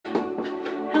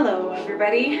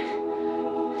everybody.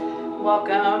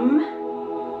 Welcome.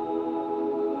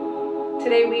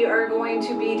 Today we are going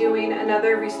to be doing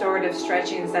another restorative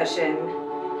stretching session.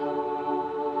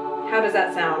 How does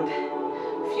that sound?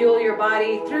 Fuel your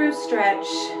body through stretch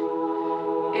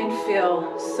and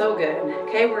feel so good.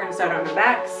 Okay, we're gonna start on our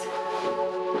backs.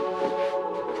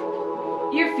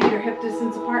 Your feet are hip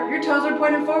distance apart. Your toes are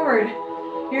pointed forward.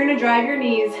 You're gonna drive your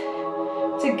knees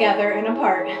together and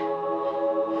apart.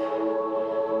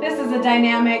 This is a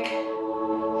dynamic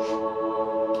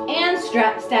and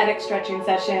static stretching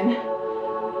session.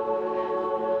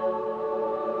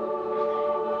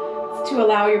 It's to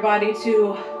allow your body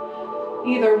to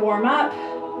either warm up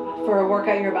for a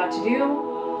workout you're about to do,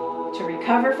 to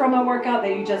recover from a workout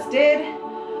that you just did,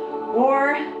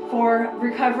 or for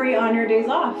recovery on your days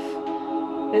off.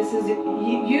 This is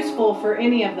useful for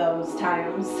any of those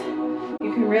times.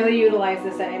 You can really utilize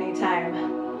this at any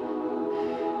time.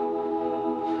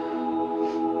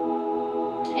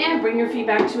 And bring your feet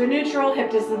back to a neutral, hip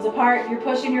distance apart. You're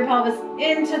pushing your pelvis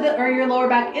into the, or your lower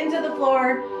back into the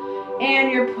floor,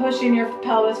 and you're pushing your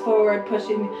pelvis forward,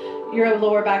 pushing your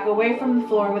lower back away from the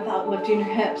floor without lifting your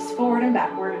hips forward and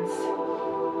backwards.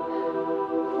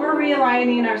 We're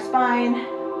realigning our spine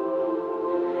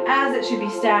as it should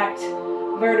be stacked,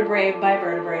 vertebrae by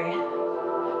vertebrae.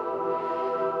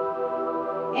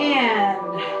 And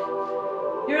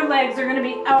your legs are going to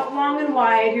be out long and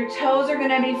wide. Your toes are going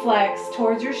to be flexed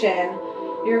towards your shin.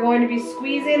 You're going to be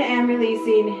squeezing and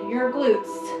releasing your glutes.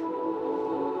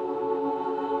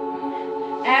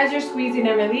 As you're squeezing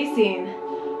and releasing,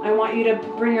 I want you to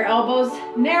bring your elbows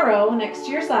narrow next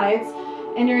to your sides,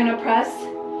 and you're going to press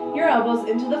your elbows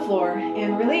into the floor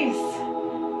and release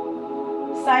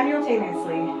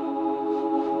simultaneously.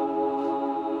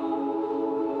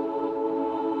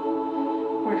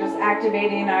 We're just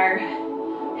activating our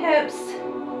hips,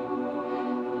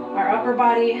 our upper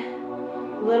body,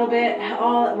 a little bit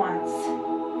all at once.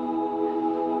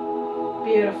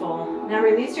 Beautiful. Now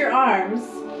release your arms,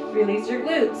 release your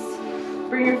glutes.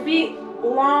 Bring your feet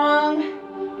long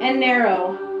and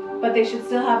narrow, but they should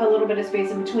still have a little bit of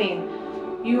space in between.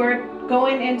 You are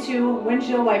going into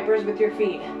windshield wipers with your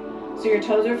feet. So your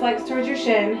toes are flexed towards your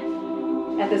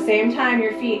shin. At the same time,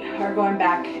 your feet are going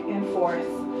back and forth.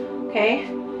 Okay?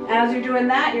 As you're doing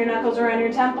that, your knuckles are on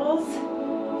your temples,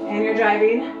 and you're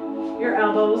driving your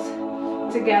elbows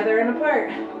together and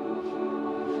apart.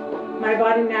 My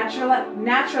body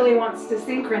naturally wants to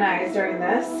synchronize during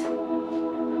this,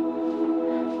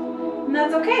 and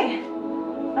that's okay.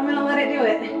 I'm going to let it do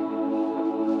it.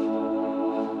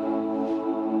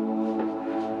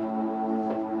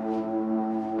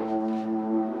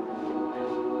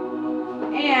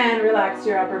 And relax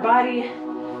your upper body.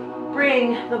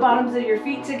 Bring the bottoms of your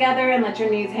feet together and let your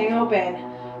knees hang open.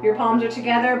 Your palms are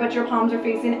together, but your palms are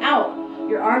facing out.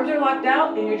 Your arms are locked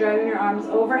out, and you're driving your arms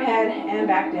overhead and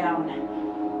back down.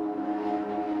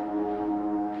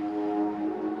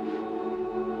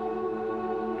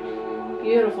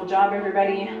 Beautiful job,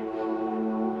 everybody.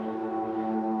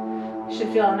 You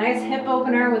should feel a nice hip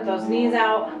opener with those knees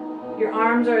out. Your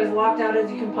arms are as locked out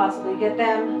as you can possibly get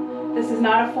them. This is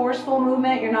not a forceful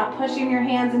movement. You're not pushing your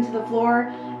hands into the floor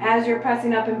as you're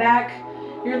pressing up and back.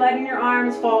 You're letting your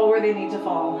arms fall where they need to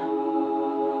fall.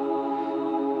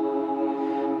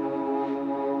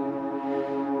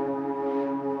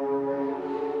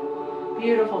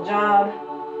 Beautiful job.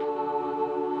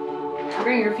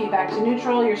 Bring your feet back to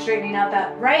neutral. You're straightening out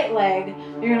that right leg.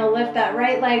 You're going to lift that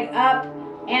right leg up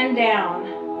and down.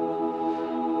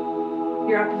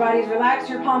 Your upper body's relaxed.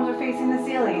 Your palms are facing the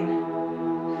ceiling.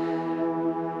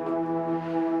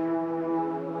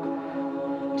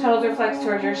 Toes are flexed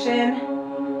towards your shin.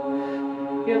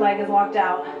 Your leg is locked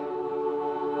out.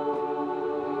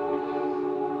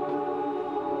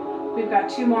 We've got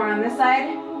two more on this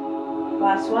side.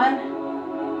 Last one.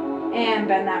 And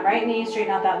bend that right knee,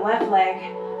 straighten out that left leg.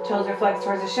 Toes are flexed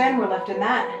towards the shin. We're lifting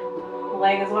that. The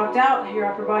leg is locked out. Your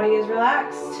upper body is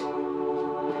relaxed.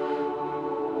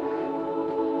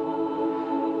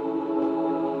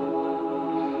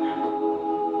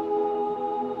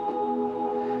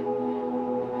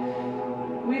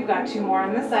 We've got two more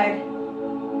on this side.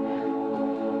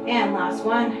 And last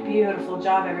one. Beautiful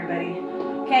job, everybody.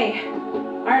 Okay,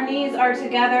 our knees are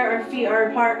together, our feet are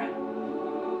apart.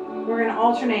 We're going to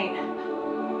alternate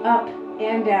up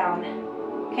and down.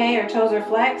 Okay, our toes are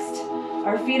flexed,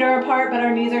 our feet are apart, but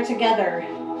our knees are together.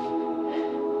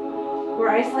 We're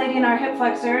isolating our hip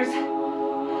flexors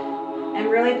and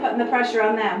really putting the pressure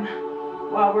on them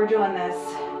while we're doing this.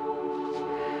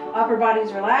 Upper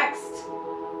body's relaxed.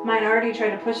 Mine already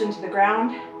tried to push into the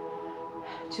ground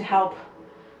to help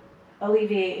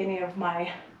alleviate any of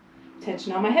my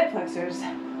Tension on my hip flexors.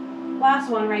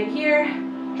 Last one right here.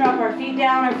 Drop our feet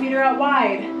down, our feet are out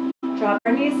wide. Drop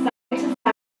our knees side to side.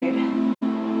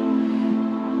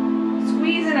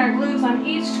 Squeeze in our glutes on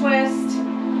each twist.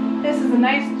 This is a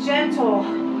nice gentle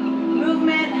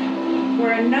movement.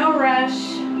 We're in no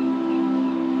rush.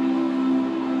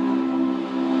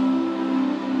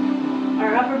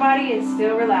 Our upper body is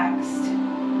still relaxed.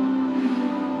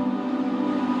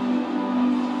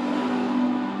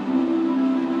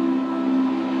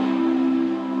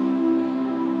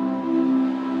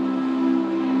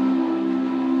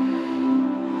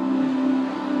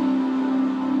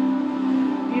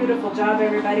 Beautiful job,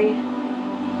 everybody.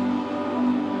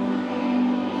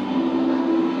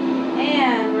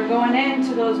 And we're going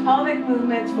into those pelvic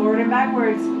movements, forward and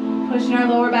backwards, pushing our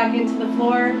lower back into the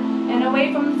floor and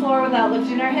away from the floor without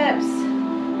lifting our hips.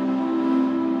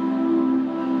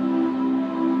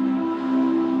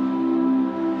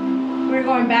 We're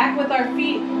going back with our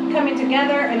feet coming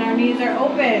together and our knees are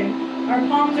open. Our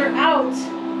palms are out,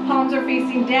 palms are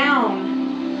facing down.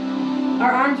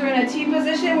 Our arms are in a T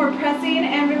position. We're pressing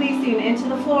and releasing into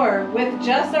the floor with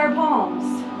just our palms.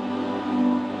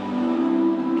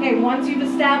 Okay, once you've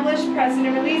established pressing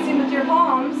and releasing with your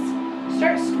palms,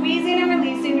 start squeezing and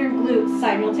releasing your glutes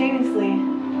simultaneously.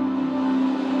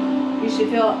 You should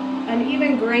feel an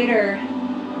even greater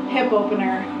hip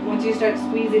opener once you start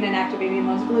squeezing and activating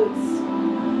those glutes.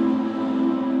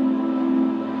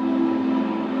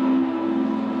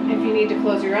 If you need to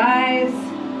close your eyes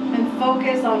and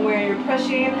focus on where you're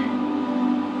pushing,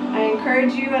 I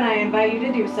encourage you and I invite you to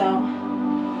do so.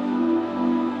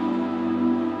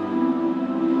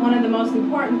 One of the most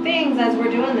important things as we're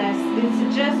doing this is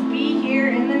to just be here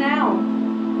in the now.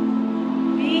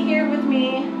 Be here with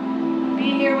me,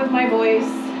 be here with my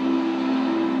voice,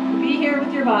 be here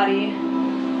with your body.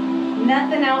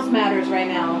 Nothing else matters right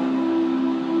now.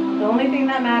 The only thing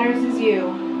that matters is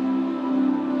you.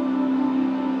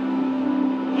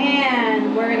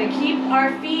 And we're going to keep our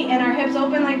feet and our hips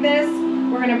open like this.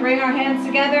 We're going to bring our hands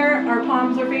together. Our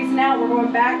palms are facing out. We're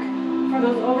going back for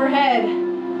those overhead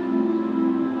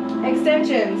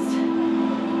extensions.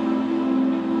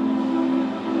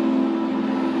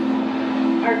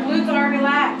 Our glutes are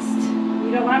relaxed.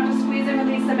 You don't have to squeeze and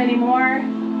release them anymore.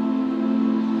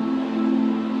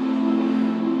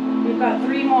 We've got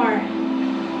 3 more.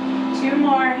 2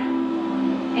 more.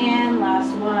 And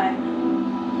last one.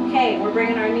 Okay, we're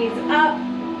bringing our knees up.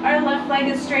 Our left leg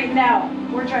is straightened out.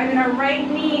 We're driving our right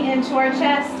knee into our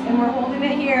chest and we're holding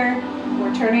it here.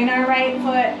 We're turning our right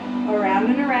foot around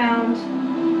and around.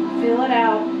 Feel it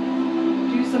out.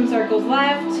 Do some circles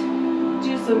left.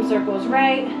 Do some circles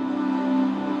right.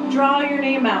 Draw your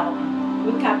name out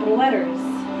with capital letters.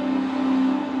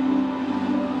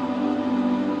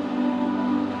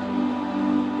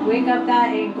 Wake up that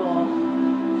ankle.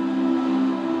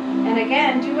 And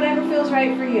again, do whatever feels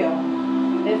right for you.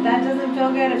 If that doesn't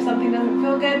feel good, if something doesn't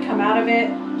feel good, come out of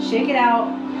it, shake it out,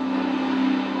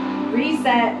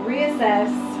 reset,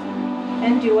 reassess,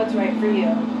 and do what's right for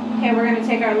you. Okay, we're going to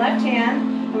take our left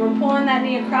hand, and we're pulling that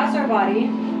knee across our body,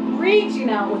 reaching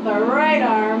out with our right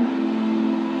arm.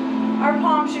 Our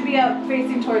palm should be up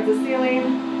facing towards the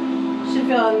ceiling. Should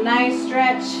feel a nice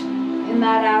stretch in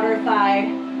that outer thigh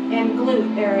and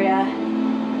glute area.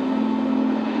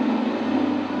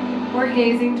 We're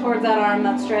gazing towards that arm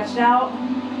that's stretched out,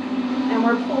 and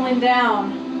we're pulling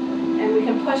down, and we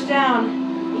can push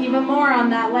down even more on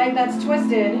that leg that's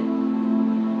twisted,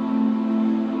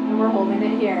 and we're holding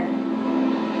it here.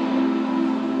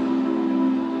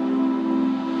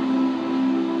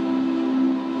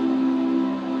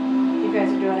 You guys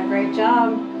are doing a great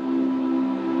job.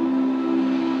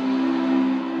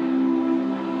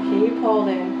 Keep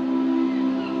holding.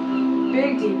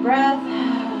 Big deep breath.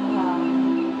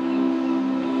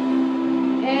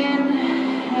 In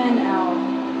and out.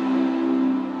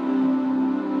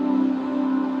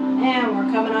 And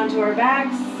we're coming onto our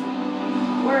backs.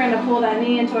 We're going to pull that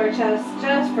knee into our chest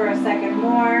just for a second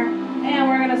more. And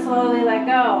we're going to slowly let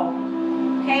go.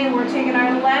 Okay, we're taking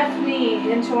our left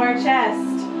knee into our chest.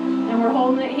 And we're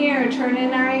holding it here,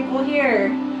 turning our ankle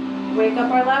here. Wake up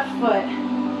our left foot.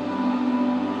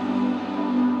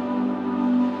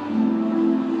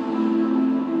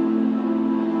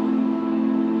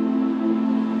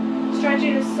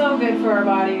 Stretching is so good for our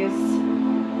bodies.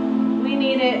 We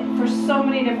need it for so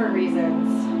many different reasons.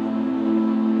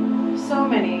 So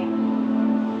many.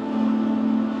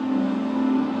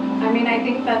 I mean, I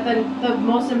think that the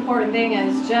most important thing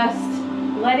is just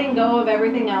letting go of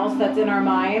everything else that's in our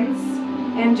minds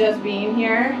and just being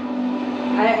here.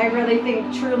 I really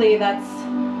think truly is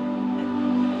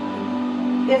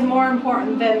more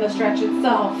important than the stretch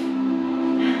itself.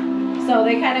 So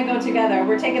they kind of go together.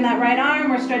 We're taking that right arm,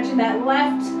 we're stretching that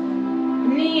left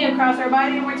knee across our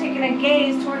body, and we're taking a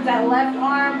gaze towards that left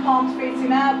arm, palms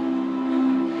facing up,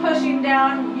 pushing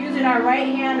down, using our right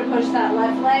hand to push that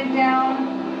left leg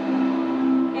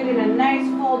down, getting a nice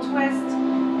full twist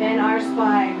in our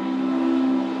spine.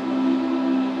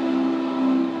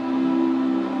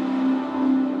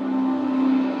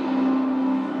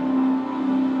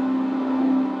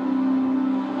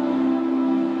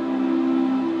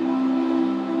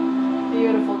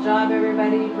 Beautiful job,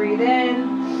 everybody. Breathe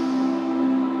in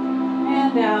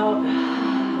and out,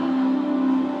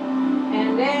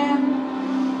 and in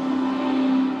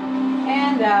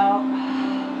and out.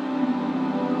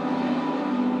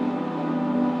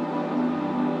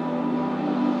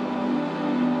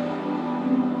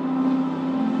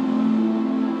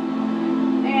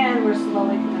 And we're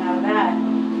slowly coming out of that.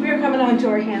 We are coming onto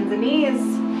our hands and knees.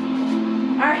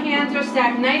 Our hands are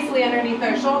stacked nicely underneath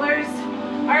our shoulders.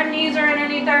 Our knees are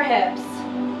underneath our hips.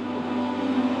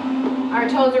 Our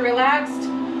toes are relaxed.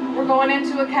 We're going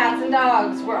into a cats and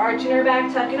dogs. We're arching our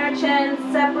back, tucking our chin,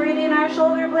 separating our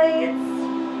shoulder blades.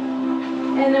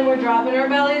 And then we're dropping our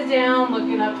bellies down,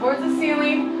 looking up towards the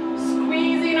ceiling,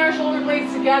 squeezing our shoulder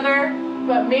blades together,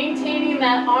 but maintaining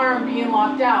that arm being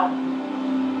locked out.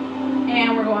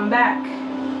 And we're going back.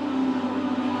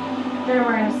 Then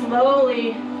we're going to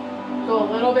slowly go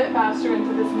a little bit faster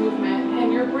into this movement.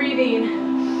 And you're breathing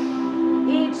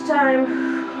each time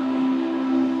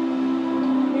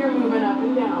you're moving up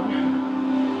and down.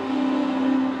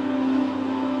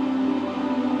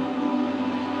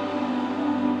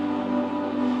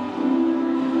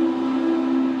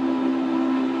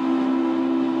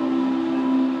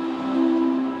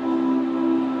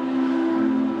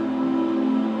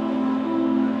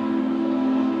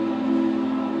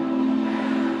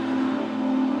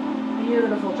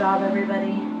 Beautiful job,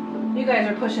 everybody. You guys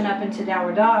are pushing up into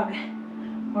downward dog.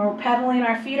 We're pedaling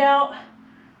our feet out.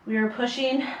 We are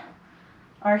pushing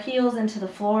our heels into the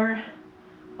floor,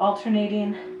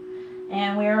 alternating,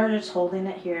 and we are just holding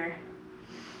it here.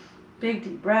 Big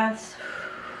deep breaths.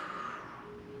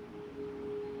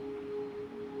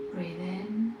 Breathe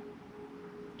in.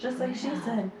 Just like she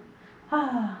said.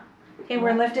 Ah. Okay,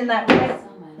 we're lifting that right.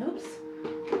 Oops.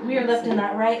 We are lifting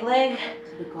that right leg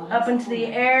up into the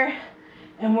air,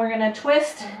 and we're gonna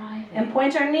twist and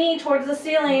point our knee towards the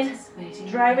ceiling,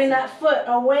 driving that foot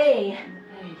away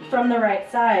from the right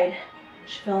side.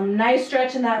 Should feel a nice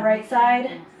stretch in that right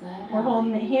side. We're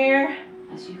holding it here.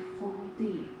 As you fall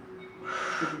deep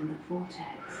within the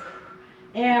vortex.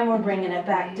 And we're bringing it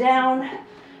back down.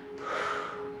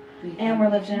 And we're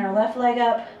lifting our left leg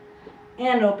up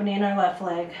and opening our left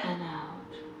leg. And out.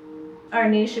 Our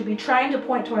knees should be trying to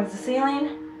point towards the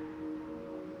ceiling.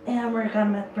 And we're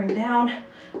gonna bring down.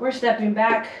 We're stepping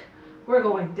back. We're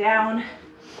going down.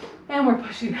 And we're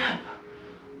pushing up.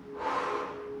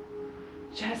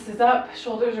 Chest is up,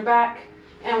 shoulders are back,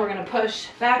 and we're gonna push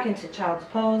back into child's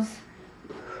pose.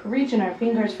 Reaching our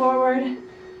fingers forward.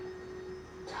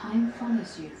 Time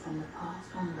follows you from the past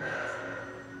onwards.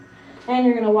 And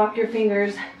you're gonna walk your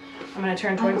fingers. I'm gonna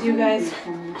turn towards you guys.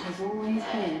 From what has always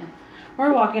been.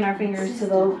 We're walking our fingers to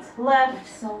the left.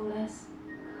 Soulless,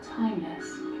 timeless,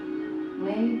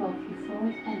 wave of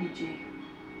euphoric energy.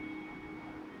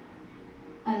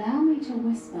 Allow me to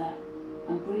whisper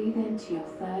and breathe into your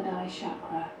third eye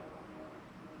chakra,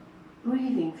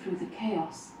 breathing through the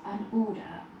chaos and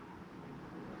order.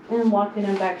 And walking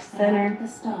them back to center. The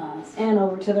stars and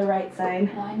over to the right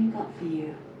side. lining up for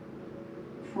you,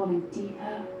 falling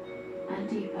deeper and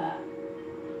deeper,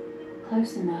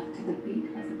 close enough to the beat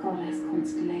of the goddess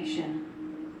constellation.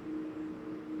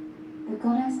 The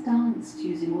goddess danced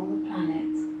using all the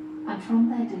planets, and from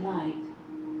their delight,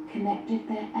 connected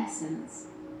their essence.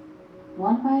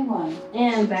 One by one,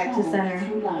 and she back to traveled center.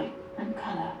 through light and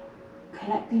color,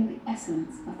 collecting the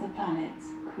essence of the planets,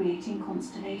 creating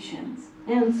constellations.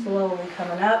 And slowly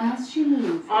coming up As she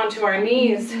moved onto our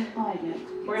knees.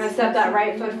 We're going to step that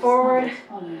right foot forward.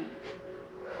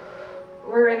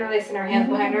 We're interlacing our hands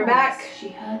behind our back. She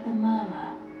heard the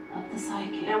murmur of the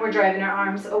psychic. And we're driving our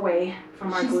arms away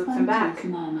from our glutes and back. She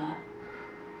murmur,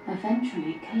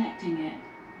 eventually collecting it.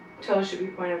 Toes should be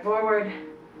pointed forward.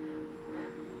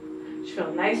 You should feel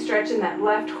a nice stretch in that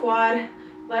left quad,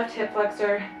 left hip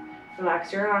flexor.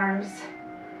 Relax your arms.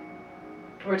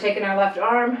 We're taking our left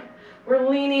arm. We're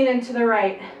leaning into the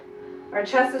right. Our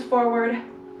chest is forward.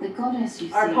 The goddess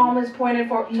you our see, palm is pointed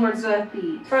towards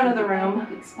the front of the room.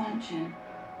 Expansion,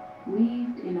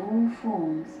 weaved in all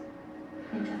forms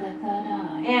into the third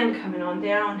eye. And coming on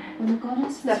down. When the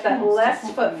goddess step that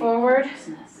left foot forward.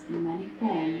 In many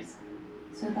forms,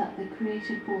 so that the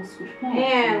creative force would flow.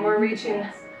 And we're reaching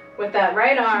with that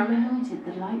right arm united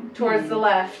the light towards the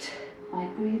left. by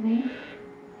breathing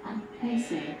and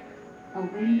placing a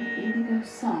wing of indigo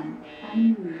sun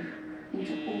and moon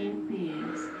into all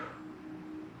beings.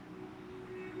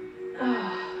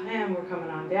 And we're coming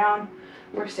on down.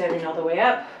 We're standing all the way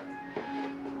up.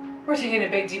 We're taking a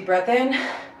big deep breath in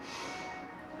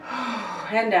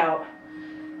and out.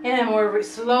 And we're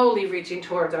slowly reaching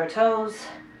towards our toes.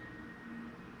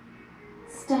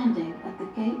 Standing at the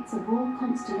gates of all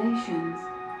constellations,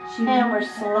 she And we're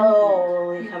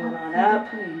slowly coming on up.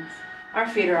 Our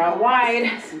feet are out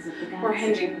wide. We're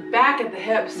hinging back at the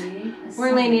hips.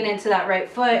 We're leaning into that right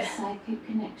foot,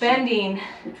 bending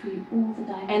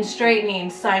and straightening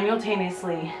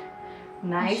simultaneously.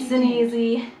 Nice and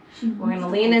easy. We're going to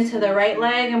lean into the right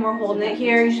leg and we're holding it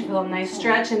here. You should feel a nice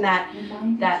stretch in that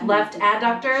left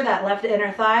adductor, that left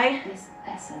inner thigh.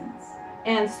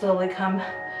 And slowly come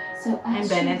and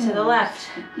bend into the left.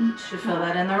 You should feel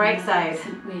that in the right side.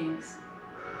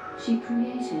 She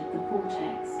created the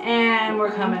vortex. And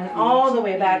we're coming all the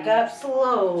way back up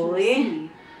slowly.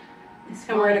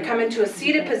 And we're going to come into a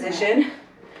seated position.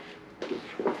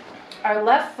 Our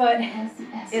left foot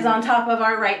is on top of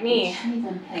our right knee.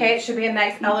 Okay, it should be a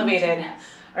nice elevated.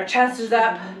 Our chest is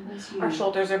up, our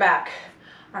shoulders are back.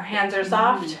 Our hands are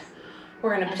soft.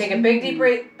 We're going to take a big deep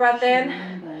breath in,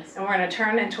 and we're going to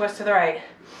turn and twist to the right.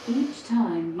 Each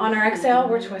time on our exhale,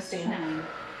 we're twisting.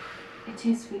 It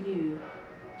is for you.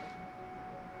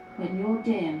 When you're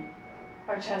dim,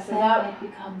 our chest is their up. light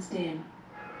becomes dim.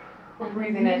 We're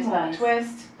breathing into that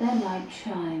twist. Their light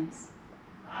shines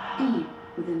deep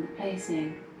within the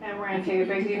placing. And we're going to take a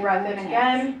big deep breath in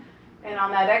again. And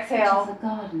on that exhale,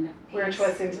 we're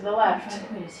twisting to the left.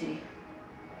 Tranquility.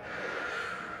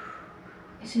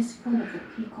 It is full of the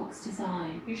peacock's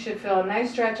design. You should feel a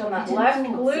nice stretch on that left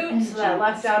glute, so that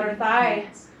left outer thigh.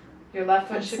 Your left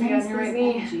foot should be on your right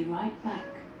knee. Energy right back,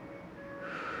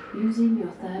 using your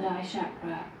third eye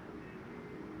chakra,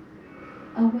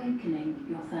 awakening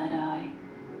your third eye.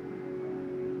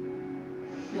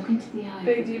 Look into the eye.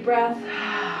 Big deep breath,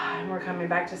 and we're coming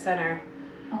back to center.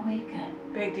 Awaken.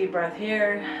 Big deep breath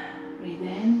here. Breathe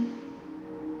in.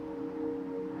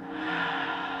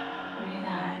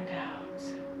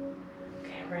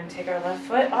 We're going to take our left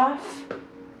foot off,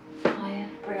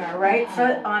 bring our right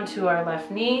foot onto our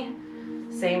left knee.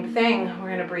 Same thing, we're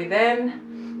going to breathe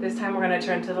in. This time we're going to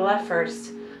turn to the left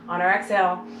first. On our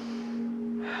exhale,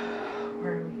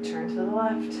 we're going to turn to the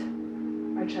left.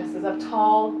 Our chest is up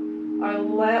tall,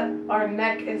 our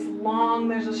neck is long.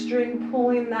 There's a string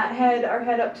pulling our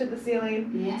head up to the ceiling,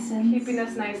 the essence keeping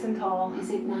us nice and tall. Is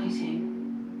igniting,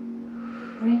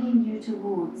 bringing you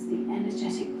towards the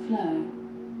energetic flow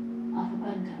of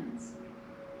abundance.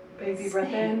 Big deep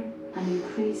breath in. And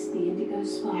increase the indigo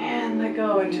spark. And let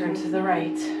go and turn to the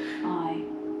right. Eye.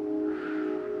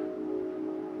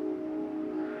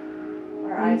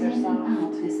 Our eyes are soft. Breathe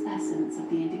out this essence of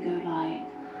the indigo light.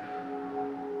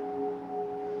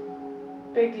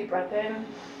 Big deep breath in.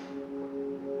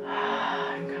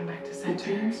 And come back to The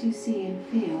center. dreams you see and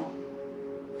feel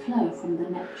flow from the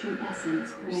Neptune essence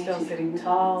We're created still sitting from the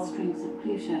tall. strings of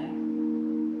Pluto.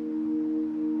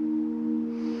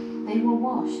 They were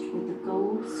washed with the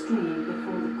gold stream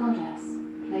before the goddess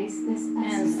placed this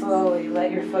essence. And slowly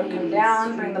let your foot come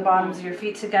down. Bring the bottoms of your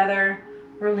feet together.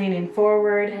 We're leaning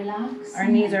forward. Relax. Our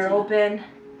knees are open.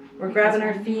 We're grabbing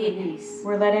our feet.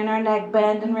 We're letting our neck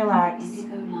bend and relax.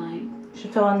 Indigo light.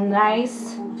 Should feel a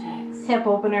nice Vortex. hip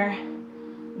opener.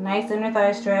 Nice inner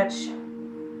thigh stretch.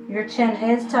 Your chin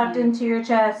is tucked into your To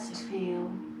chest.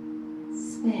 feel.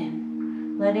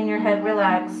 Spin. Letting your head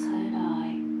relax. Third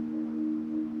eye.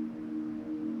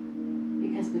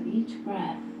 Because with each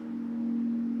breath,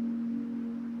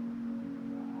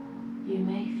 you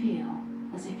may feel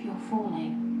as if you're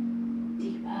falling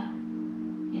deeper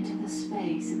into the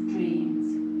space of dreams.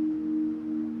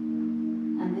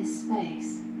 And this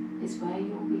space is where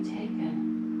you'll be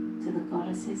taken to the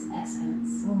goddess's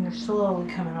essence. And you're slowly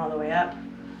coming all the way up.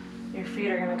 Your feet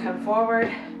are going to come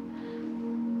forward.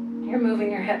 You're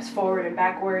moving your hips forward and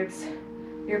backwards.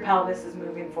 Your pelvis is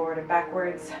moving forward and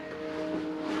backwards.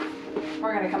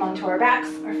 We're going to come onto our backs.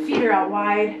 Our feet are out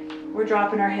wide. We're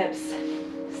dropping our hips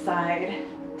side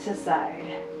to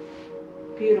side.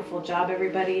 Beautiful job,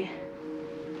 everybody.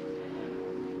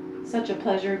 Such a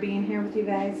pleasure being here with you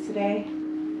guys today.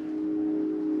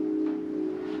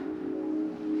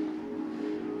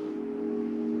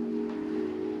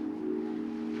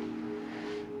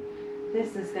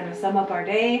 This is going to sum up our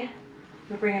day.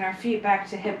 We're bringing our feet back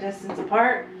to hip distance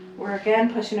apart. We're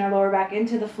again pushing our lower back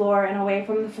into the floor and away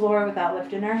from the floor without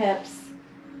lifting our hips.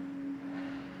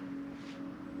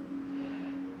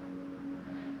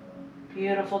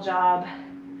 Beautiful job.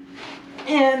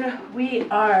 And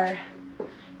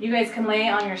you guys can lay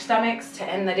on your stomachs to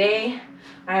end the day.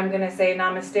 I'm going to say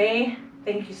namaste.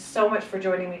 Thank you so much for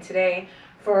joining me today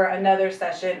for another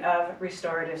session of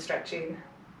restorative stretching.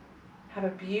 Have a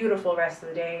beautiful rest of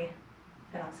the day,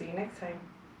 and I'll see you next time.